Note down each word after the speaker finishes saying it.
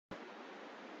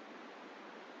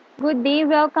Good day.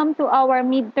 Welcome to our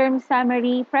midterm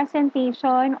summary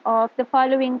presentation of the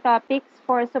following topics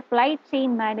for supply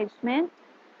chain management,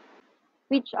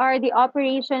 which are the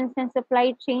operations and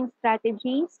supply chain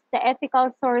strategies, the ethical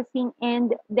sourcing,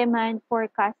 and demand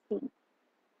forecasting.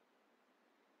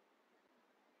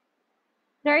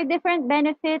 There are different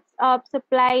benefits of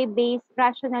supply-based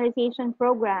rationalization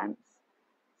programs.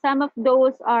 Some of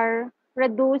those are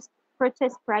reduced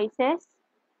purchase prices,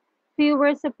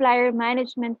 fewer supplier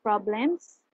management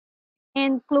problems,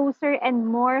 and closer and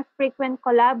more frequent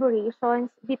collaborations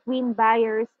between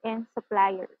buyers and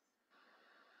suppliers.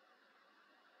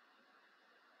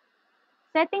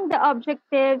 Setting the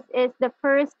objectives is the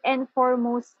first and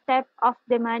foremost step of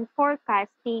demand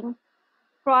forecasting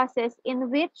process in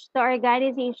which the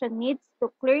organization needs to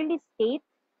clearly state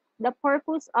the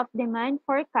purpose of demand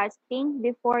forecasting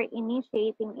before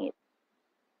initiating it.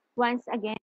 Once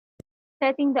again,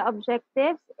 setting the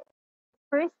objectives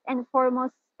first and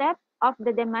foremost step of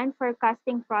the demand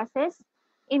forecasting process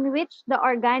in which the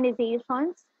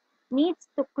organizations needs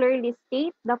to clearly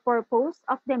state the purpose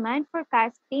of demand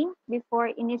forecasting before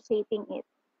initiating it.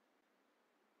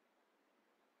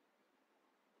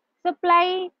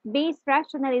 Supply-based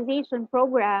rationalization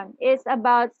program is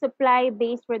about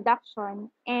supply-based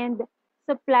reduction and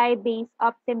supply-based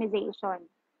optimization.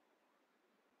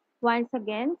 Once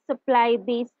again,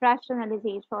 supply-based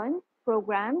rationalization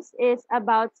programs is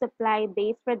about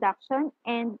supply-based reduction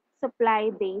and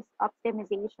supply-based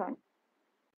optimization.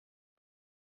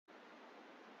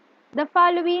 The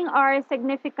following are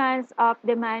significance of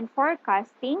demand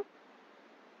forecasting.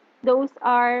 Those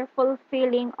are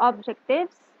fulfilling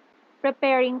objectives,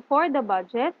 preparing for the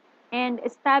budget, and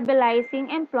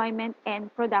stabilizing employment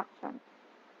and production.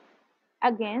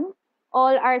 Again,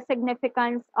 all are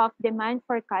significance of demand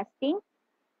forecasting,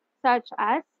 such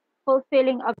as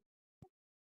fulfilling objectives,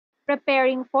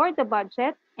 preparing for the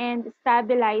budget, and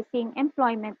stabilizing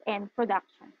employment and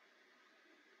production.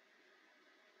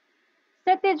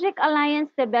 Strategic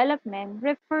alliance development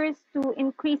refers to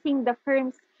increasing the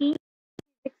firm's key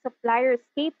suppliers'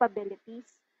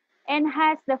 capabilities and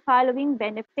has the following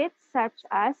benefits such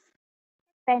as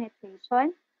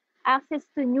penetration, access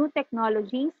to new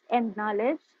technologies and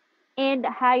knowledge, and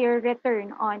higher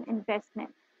return on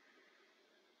investment.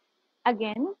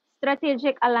 Again,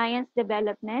 strategic alliance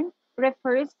development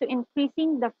refers to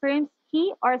increasing the firm's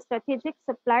key or strategic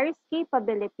suppliers'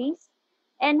 capabilities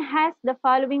and has the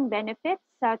following benefits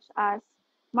such as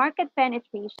market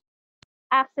penetration,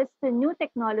 access to new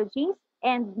technologies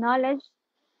and knowledge,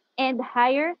 and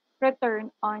higher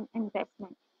return on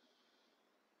investment.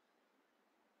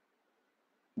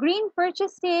 Green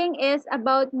purchasing is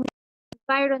about making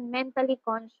environmentally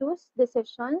conscious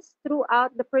decisions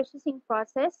throughout the purchasing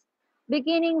process,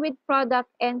 beginning with product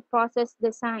and process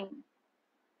design.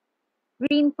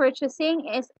 Green purchasing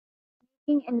is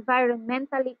making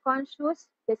environmentally conscious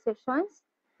decisions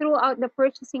throughout the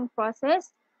purchasing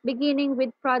process, beginning with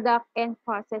product and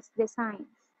process designs.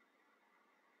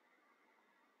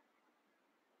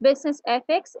 Business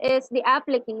ethics is the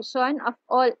application of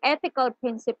all ethical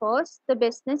principles to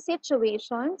business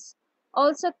situations,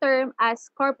 also termed as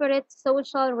corporate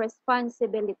social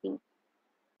responsibility.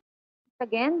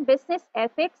 Again, business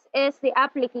ethics is the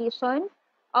application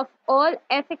of all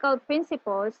ethical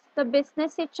principles to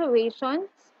business situations,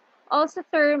 also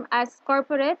termed as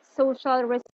corporate social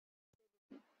responsibility.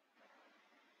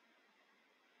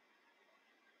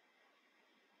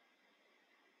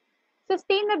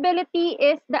 Sustainability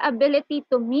is the ability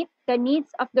to meet the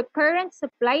needs of the current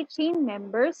supply chain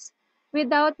members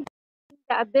without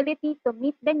the ability to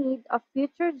meet the need of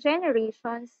future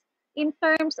generations in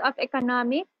terms of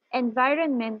economic,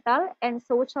 environmental, and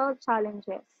social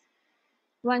challenges.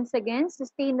 Once again,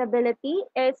 sustainability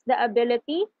is the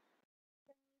ability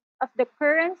of the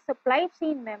current supply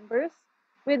chain members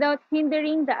without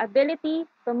hindering the ability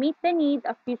to meet the need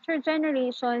of future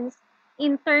generations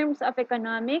in terms of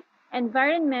economic,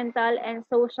 environmental, and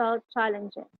social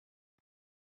challenges.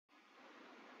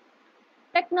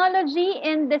 Technology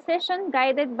in decision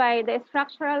guided by the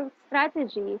structural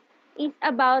strategy is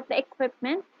about the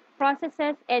equipment,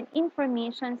 processes, and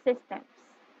information systems.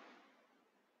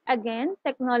 Again,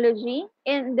 technology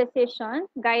in decision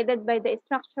guided by the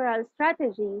structural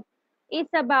strategy is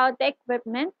about the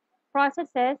equipment,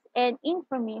 processes, and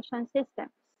information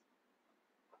systems.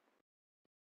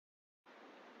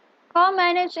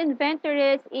 Co-managed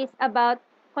inventories is about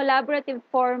collaborative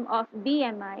form of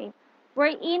BMI,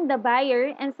 wherein the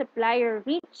buyer and supplier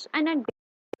reach an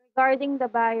agreement regarding the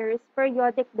buyer's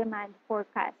periodic demand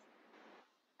forecast.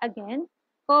 Again,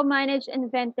 co-managed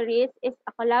inventories is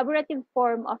a collaborative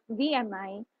form of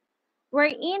BMI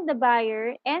wherein the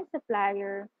buyer and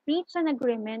supplier reach an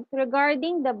agreement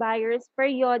regarding the buyer's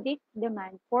periodic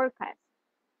demand forecast.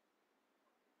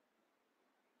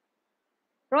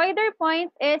 Reuter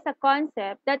point is a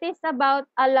concept that is about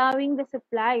allowing the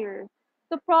supplier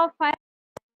to profile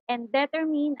and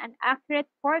determine an accurate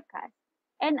forecast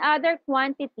and other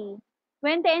quantity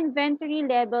when the inventory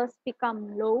levels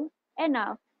become low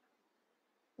enough.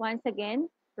 Once again,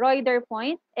 Reuter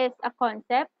point is a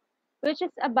concept which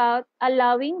is about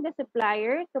allowing the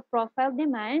supplier to profile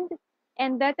demand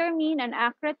and determine an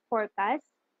accurate forecast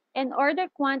and order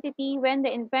quantity when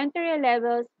the inventory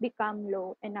levels become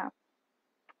low enough.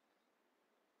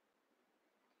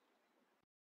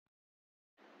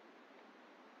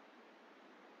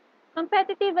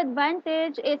 Competitive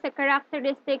advantage is a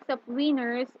characteristic of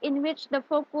winners in which the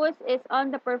focus is on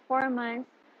the performance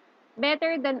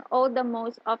better than all the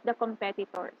most of the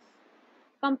competitors.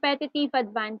 Competitive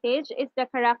advantage is the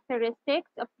characteristics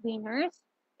of winners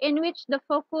in which the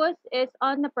focus is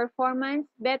on the performance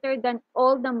better than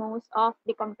all the most of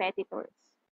the competitors.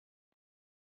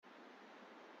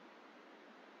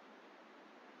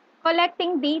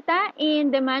 Collecting data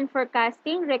in demand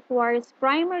forecasting requires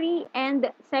primary and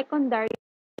secondary.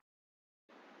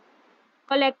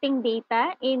 Collecting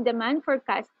data in demand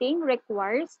forecasting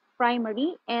requires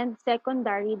primary and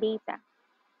secondary data.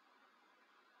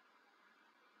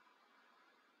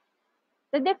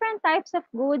 The different types of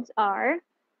goods are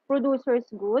producer's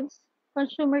goods,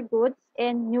 consumer goods,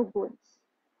 and new goods.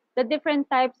 The different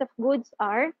types of goods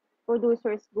are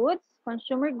producer's goods,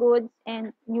 consumer goods,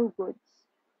 and new goods.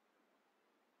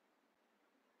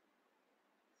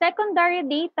 Secondary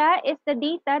data is the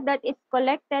data that is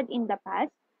collected in the past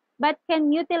but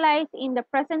can utilize in the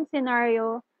present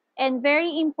scenario and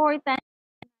very important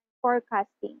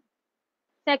forecasting.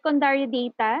 Secondary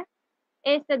data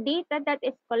is the data that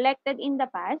is collected in the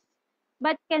past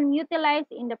but can utilize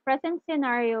in the present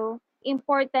scenario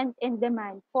important in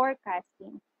demand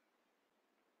forecasting.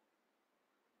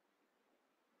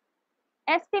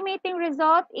 Estimating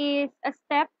result is a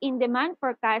step in demand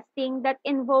forecasting that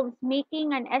involves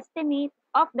making an estimate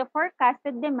of the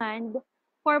forecasted demand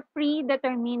for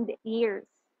predetermined years.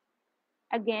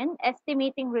 Again,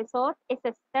 estimating result is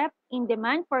a step in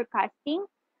demand forecasting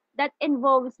that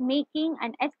involves making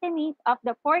an estimate of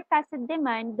the forecasted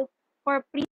demand for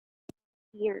previous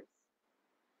years.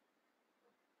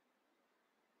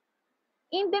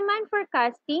 In demand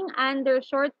forecasting under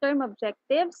short-term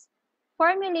objectives,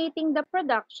 formulating the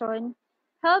production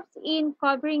helps in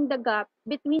covering the gap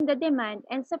between the demand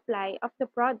and supply of the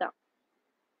product.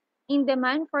 In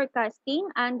demand forecasting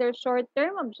under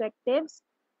short-term objectives,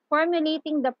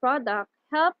 formulating the product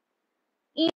helps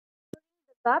in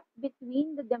the gap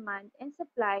between the demand and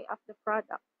supply of the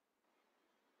product.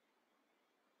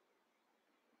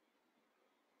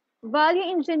 Value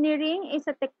engineering is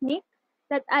a technique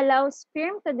that allows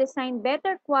firms to design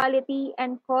better quality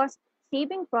and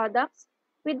cost-saving products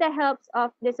with the help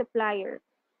of the supplier.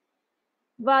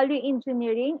 Value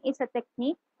engineering is a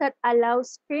technique that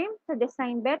allows firms to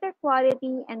design better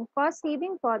quality and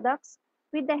cost-saving products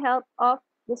with the help of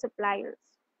the suppliers.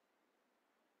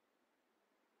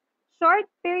 Short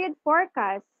period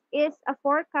forecast is a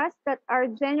forecast that are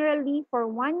generally for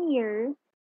 1 year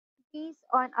based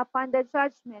on upon the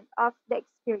judgment of the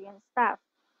experienced staff.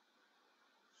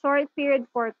 Short period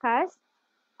forecasts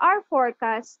are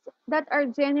forecasts that are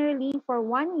generally for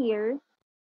 1 year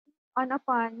on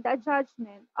upon the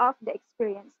judgment of the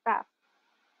experienced staff.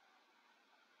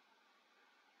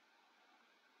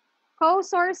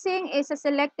 Co-sourcing is a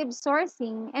selective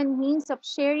sourcing and means of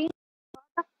sharing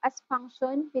product as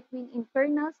function between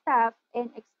internal staff and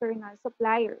external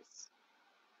suppliers.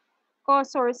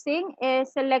 Co-sourcing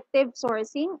is selective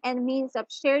sourcing and means of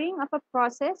sharing of a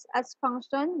process as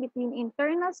function between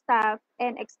internal staff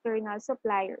and external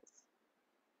suppliers.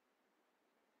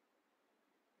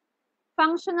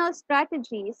 Functional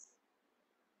strategies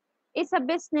is a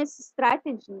business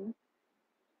strategy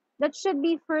that should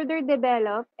be further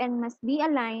developed and must be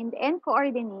aligned and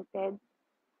coordinated.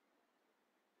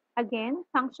 Again,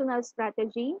 functional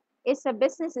strategy is a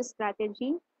business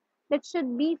strategy that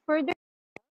should be further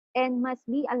and must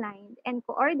be aligned and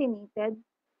coordinated.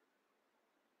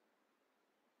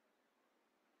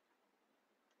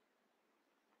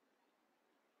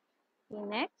 Okay,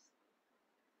 next.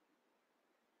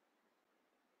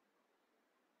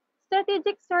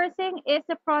 Strategic sourcing is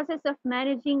the process of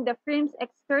managing the firm's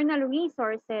external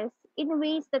resources in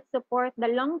ways that support the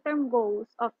long-term goals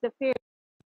of the firm.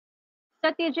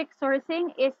 Strategic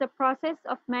sourcing is the process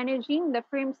of managing the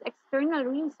firm's external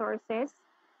resources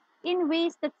in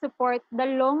ways that support the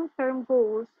long-term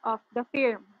goals of the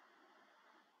firm.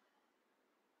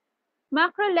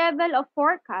 Macro level of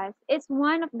forecast is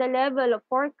one of the level of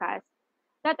forecasts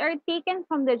that are taken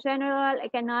from the general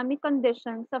economic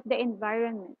conditions of the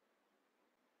environment.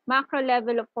 Macro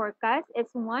level of forecast is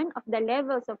one of the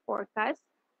levels of forecast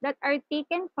that are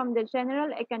taken from the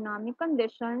general economic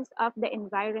conditions of the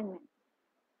environment.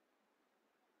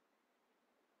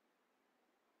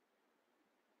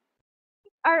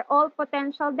 These are all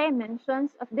potential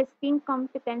dimensions of distinct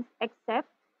competence except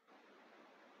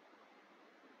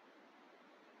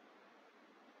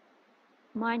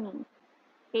money.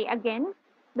 Okay, again,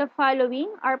 the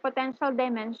following are potential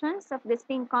dimensions of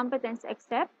distinct competence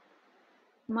except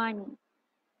money.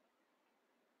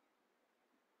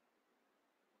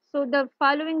 So the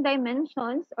following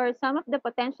dimensions or some of the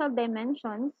potential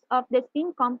dimensions of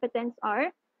distinct competence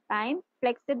are time,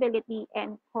 flexibility,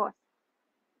 and cost.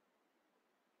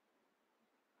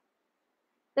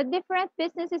 The different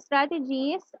business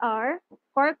strategies are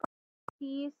core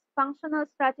competencies, functional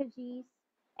strategies,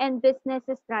 and business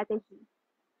strategy.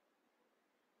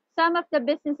 Some of the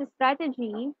business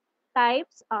strategy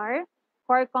types are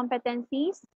core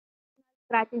competencies,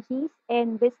 strategies,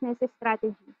 and business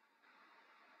strategy.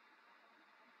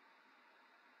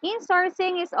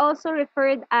 Insourcing is also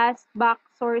referred as back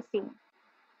sourcing.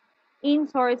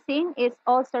 Insourcing is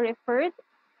also referred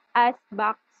as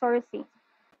back sourcing.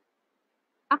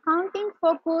 Accounting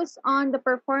focus on the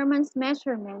performance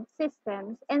measurement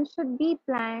systems and should be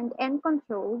planned and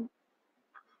controlled,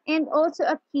 and also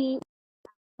a key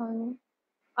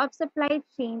of supply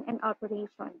chain and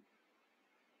operation.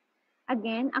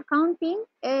 Again, accounting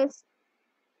is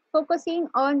focusing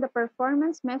on the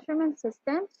performance measurement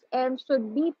systems and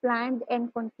should be planned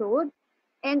and controlled,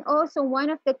 and also one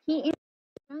of the key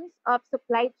institutions of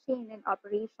supply chain and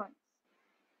operations.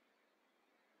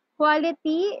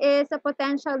 Quality is a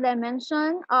potential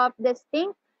dimension of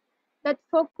distinct that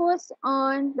focus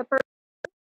on the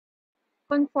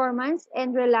conformance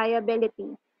and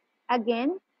reliability.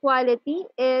 Again, quality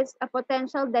is a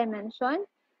potential dimension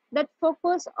that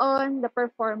focus on the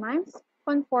performance,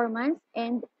 conformance,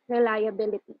 and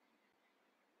reliability.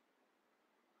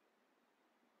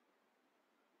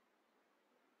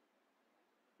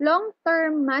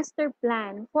 Long-term master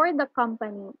plan for the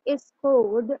company is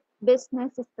called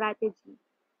business strategy.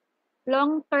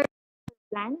 Long-term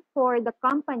plan for the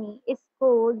company is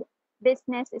called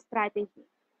business strategy.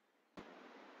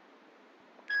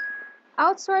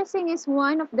 Outsourcing is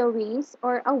one of the ways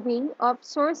or a way of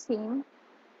sourcing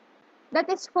that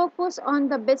is focused on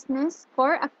the business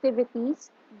core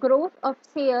activities, growth of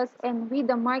sales, and with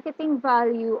the marketing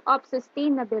value of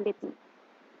sustainability.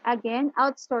 Again,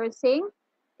 outsourcing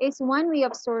is one way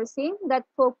of sourcing that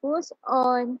focus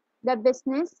on the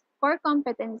business core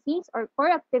competencies or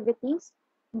core activities,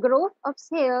 growth of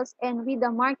sales, and with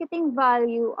the marketing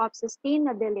value of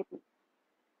sustainability.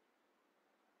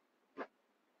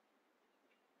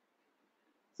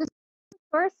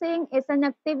 Sourcing is an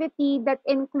activity that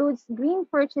includes green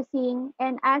purchasing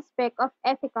and aspect of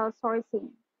ethical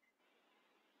sourcing.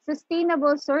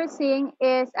 Sustainable sourcing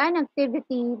is an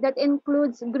activity that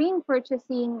includes green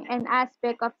purchasing and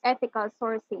aspect of ethical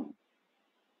sourcing.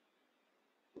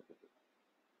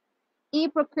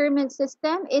 E-procurement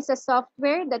system is a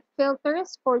software that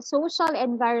filters for social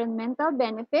environmental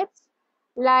benefits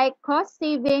like cost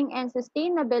saving and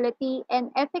sustainability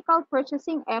and ethical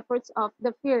purchasing efforts of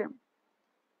the firm.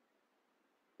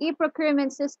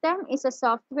 E-procurement system is a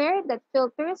software that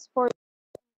filters for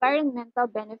environmental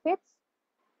benefits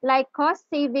like cost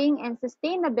saving and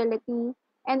sustainability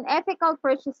and ethical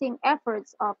purchasing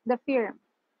efforts of the firm.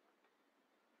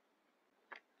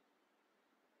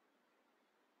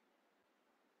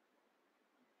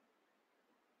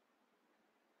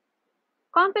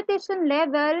 Competition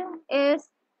level is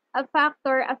a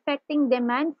factor affecting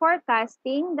demand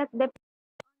forecasting that depends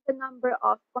on the number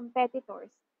of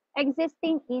competitors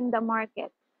existing in the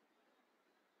market.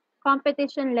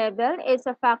 Competition level is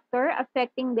a factor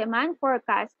affecting demand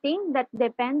forecasting that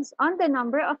depends on the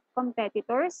number of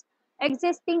competitors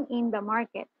existing in the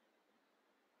market.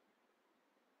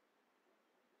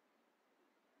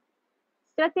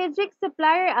 Strategic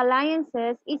supplier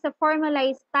alliances is a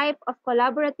formalized type of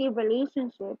collaborative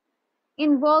relationship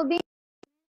involving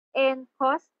in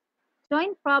cost,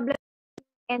 joint problem,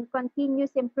 and continuous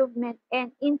improvement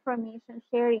and information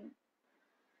sharing.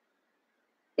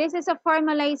 This is a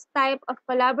formalized type of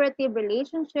collaborative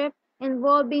relationship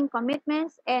involving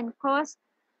commitments and cost,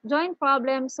 joint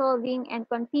problem solving, and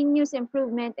continuous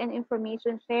improvement and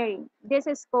information sharing. This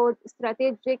is called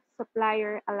strategic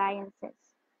supplier alliances.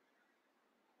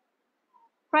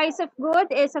 Price of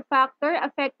good is a factor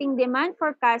affecting demand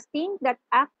forecasting that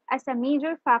acts as a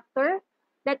major factor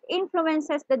that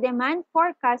influences the demand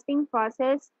forecasting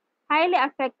process highly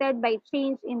affected by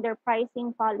change in their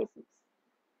pricing policies.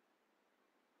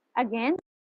 Again,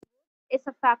 is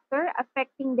a factor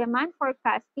affecting demand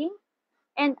forecasting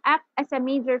and act as a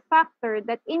major factor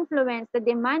that influence the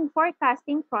demand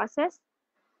forecasting process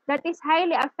that is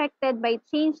highly affected by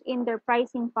change in their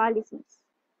pricing policies.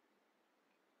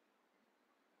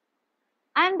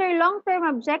 Under long-term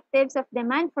objectives of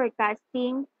demand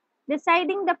forecasting,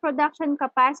 deciding the production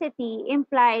capacity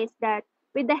implies that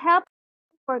with the help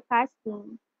of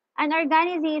forecasting, an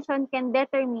organization can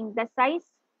determine the size,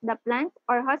 the plant,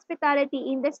 or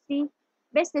hospitality industry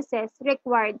businesses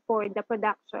required for the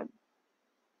production.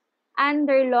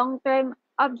 Under long-term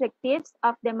objectives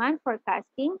of demand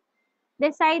forecasting,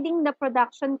 deciding the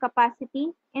production capacity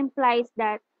implies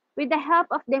that with the help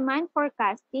of demand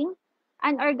forecasting,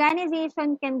 an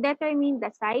organization can determine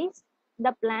the size,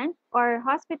 the plant, or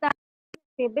hospitality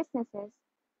businesses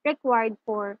required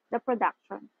for the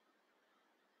production.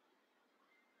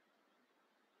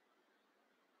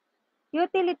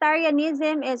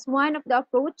 Utilitarianism is one of the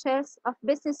approaches of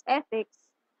business ethics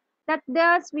that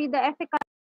deals with the efficacy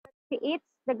that creates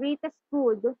the greatest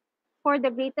good for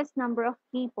the greatest number of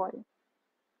people.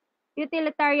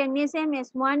 Utilitarianism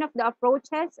is one of the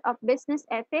approaches of business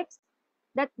ethics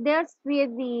that deals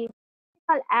with the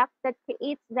ethical act that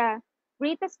creates the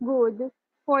greatest good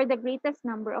for the greatest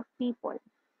number of people.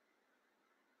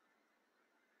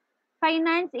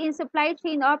 Finance in supply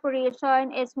chain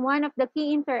operation is one of the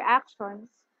key interactions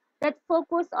that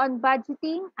focus on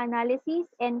budgeting, analysis,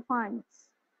 and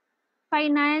funds.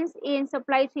 Finance in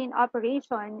supply chain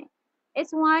operation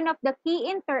is one of the key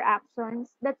interactions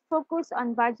that focus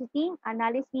on budgeting,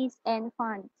 analysis, and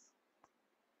funds.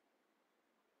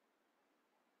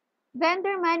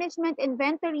 Vendor management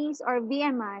inventories or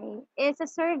VMI is a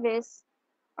service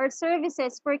or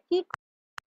services for key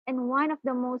and one of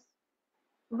the most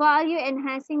value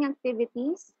enhancing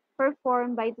activities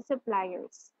performed by the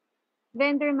suppliers.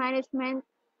 Vendor management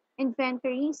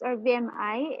inventories or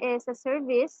VMI is a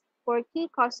service for key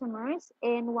customers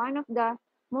and one of the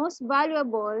most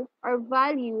valuable or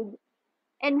valued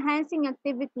enhancing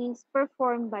activities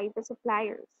performed by the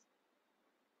suppliers.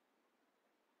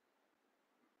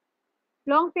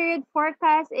 Long period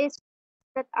forecast is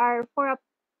that are for a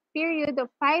period of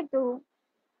 5 to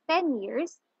 10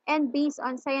 years and based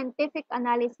on scientific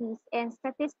analysis and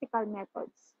statistical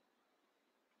methods.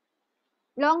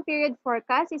 Long period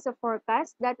forecast is a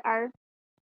forecast that are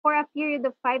for a period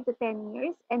of 5 to 10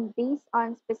 years and based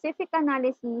on specific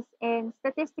analysis and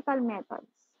statistical methods.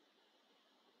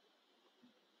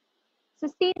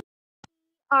 Sustainability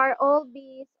are all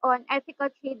based on ethical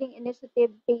trading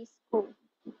initiative based code.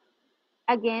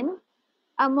 Again,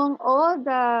 among all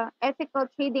the ethical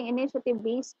trading initiative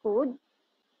based code,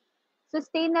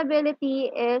 sustainability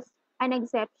is an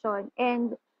exception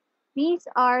and these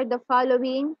are the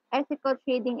following ethical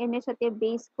trading initiative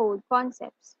based code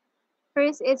concepts.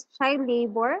 First is child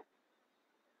labor,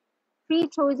 free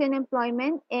chosen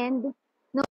employment, and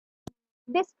no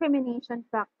discrimination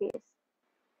practice.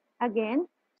 Again,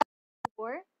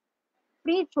 labor,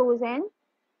 free chosen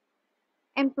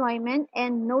employment,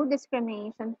 and no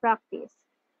discrimination practice.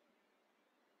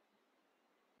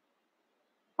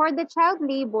 For the child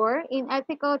labor in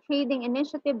ethical trading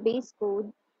initiative based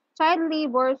code, child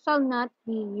labor shall not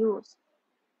be used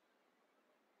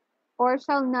or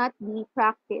shall not be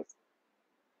practiced.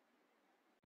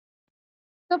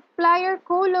 Supplier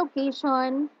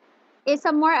co-location is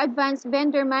a more advanced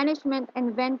vendor management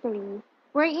inventory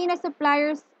wherein a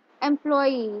supplier's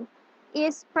employee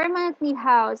is permanently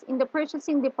housed in the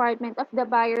purchasing department of the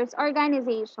buyer's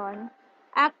organization,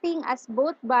 acting as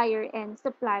both buyer and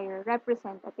supplier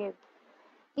representative.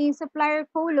 In supplier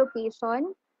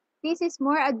co-location, this is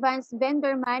more advanced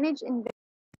vendor managed inventory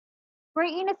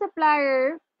wherein a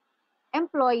supplier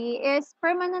employee is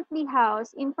permanently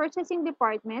housed in purchasing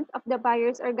department of the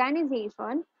buyer's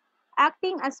organization,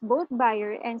 acting as both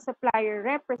buyer and supplier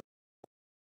representative.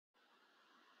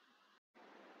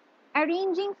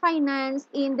 Arranging finance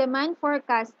in demand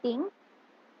forecasting,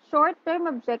 short-term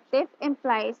objective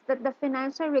implies that the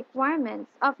financial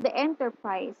requirements of the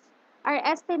enterprise are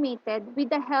estimated with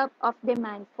the help of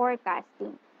demand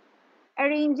forecasting.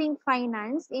 Arranging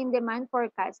finance in demand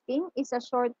forecasting is a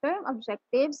short-term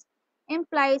objectives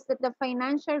implies that the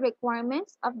financial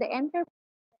requirements of the enterprise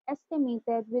are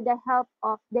estimated with the help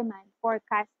of demand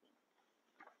forecasting.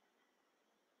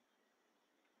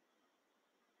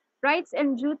 Rights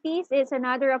and duties is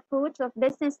another approach of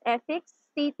business ethics,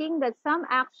 stating that some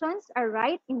actions are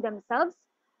right in themselves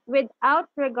without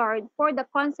regard for the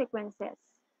consequences.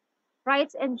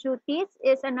 Rights and duties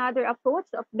is another approach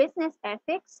of business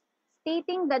ethics,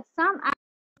 stating that some acts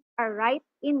are right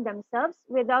in themselves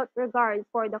without regard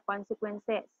for the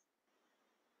consequences.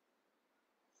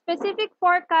 Specific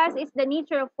forecast is the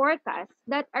nature of forecasts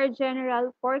that are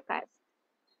general forecasts.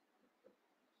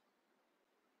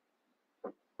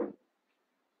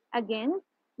 Again,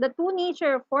 the two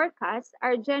nature of forecasts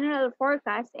are general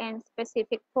forecasts and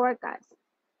specific forecasts.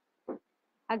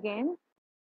 Again,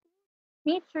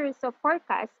 natures of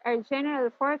forecasts are general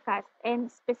forecasts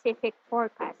and specific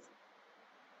forecasts.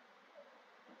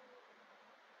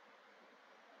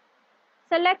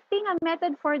 Selecting a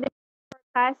method for the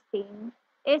forecasting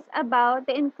is about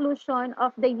the inclusion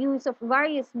of the use of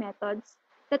various methods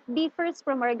that differs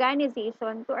from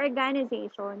organization to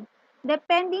organization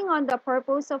depending on the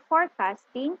purpose of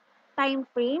forecasting, time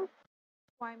frame,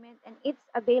 requirement, and its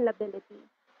availability.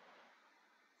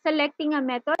 Selecting a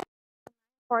method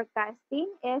forecasting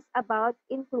is about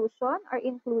inclusion or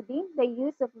including the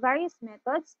use of various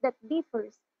methods that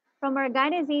differs from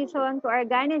organization to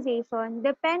organization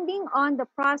depending on the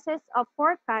process of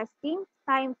forecasting,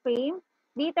 time frame,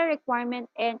 data requirement,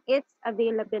 and its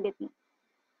availability.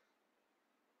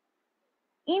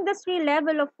 Industry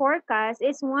level of forecast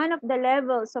is one of the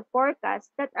levels of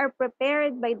forecast that are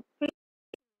prepared by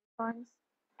trade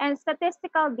and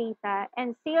statistical data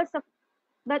and sales of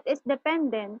that is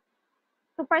dependent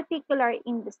to particular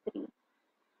industry.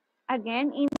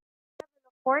 Again, in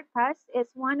forecast is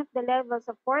one of the levels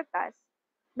of forecast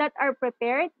that are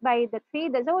prepared by the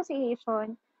trade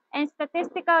association and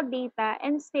statistical data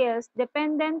and sales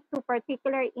dependent to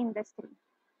particular industry.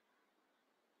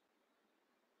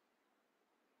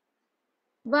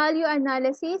 Value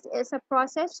analysis is a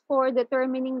process for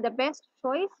determining the best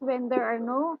choice when there are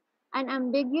no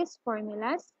unambiguous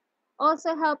formulas.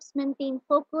 Also helps maintain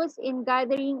focus in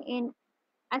gathering and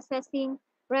assessing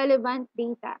relevant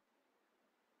data.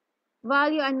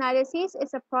 Value analysis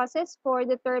is a process for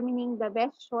determining the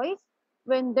best choice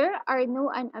when there are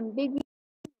no unambiguous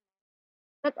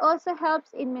that also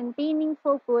helps in maintaining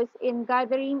focus in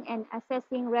gathering and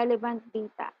assessing relevant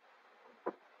data.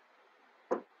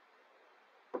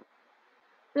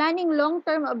 Planning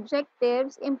long-term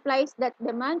objectives implies that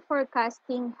demand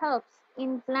forecasting helps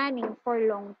in planning for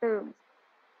long term.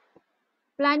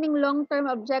 Planning long-term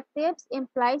objectives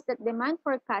implies that demand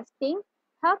forecasting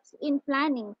helps in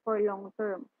planning for long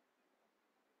term.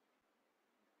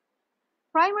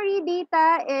 Primary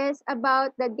data is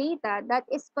about the data that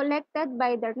is collected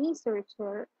by the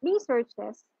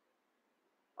researchers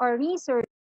or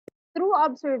research through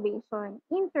observation,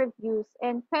 interviews,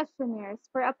 and questionnaires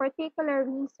for a particular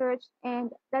research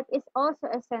and that is also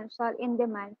essential in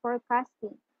demand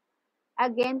forecasting.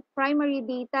 Again, primary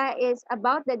data is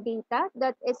about the data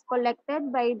that is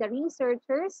collected by the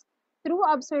researchers through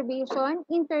observation,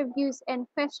 interviews, and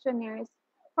questionnaires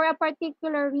for a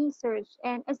particular research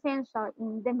and essential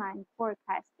in demand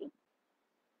forecasting.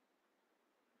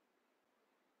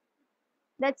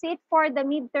 That's it for the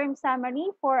midterm summary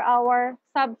for our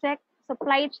subject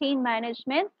supply chain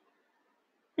management.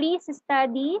 Please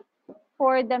study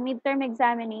for the midterm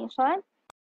examination,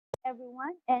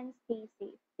 everyone, and stay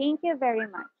safe. Thank you very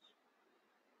much.